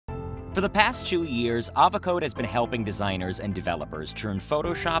For the past 2 years, Avocode has been helping designers and developers turn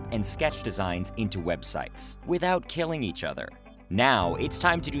Photoshop and Sketch designs into websites without killing each other. Now, it's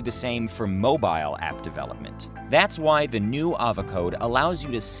time to do the same for mobile app development. That's why the new Avocode allows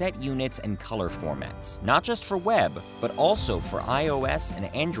you to set units and color formats, not just for web, but also for iOS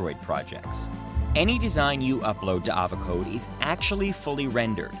and Android projects. Any design you upload to Avocode is actually fully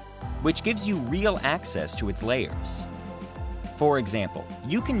rendered, which gives you real access to its layers. For example,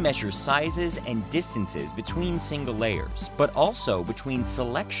 you can measure sizes and distances between single layers, but also between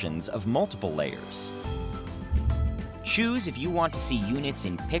selections of multiple layers. Choose if you want to see units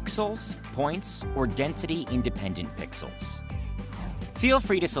in pixels, points, or density-independent pixels. Feel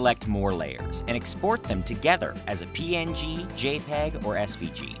free to select more layers and export them together as a PNG, JPEG, or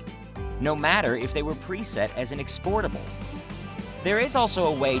SVG, no matter if they were preset as an exportable. There is also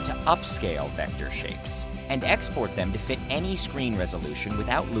a way to upscale vector shapes and export them to fit any screen resolution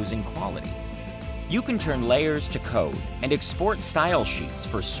without losing quality. You can turn layers to code and export style sheets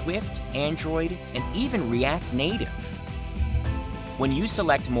for Swift, Android, and even React Native. When you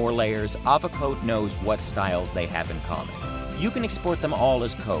select more layers, Avocode knows what styles they have in common. You can export them all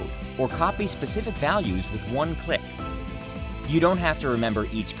as code, or copy specific values with one click. You don't have to remember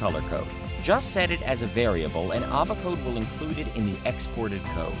each color code. Just set it as a variable and Avocode will include it in the exported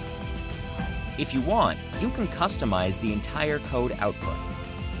code. If you want, you can customize the entire code output.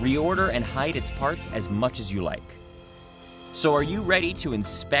 Reorder and hide its parts as much as you like. So are you ready to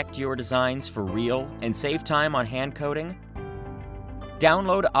inspect your designs for real and save time on hand coding?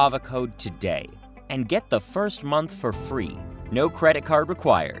 Download Avocode today and get the first month for free. No credit card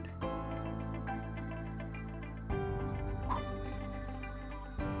required.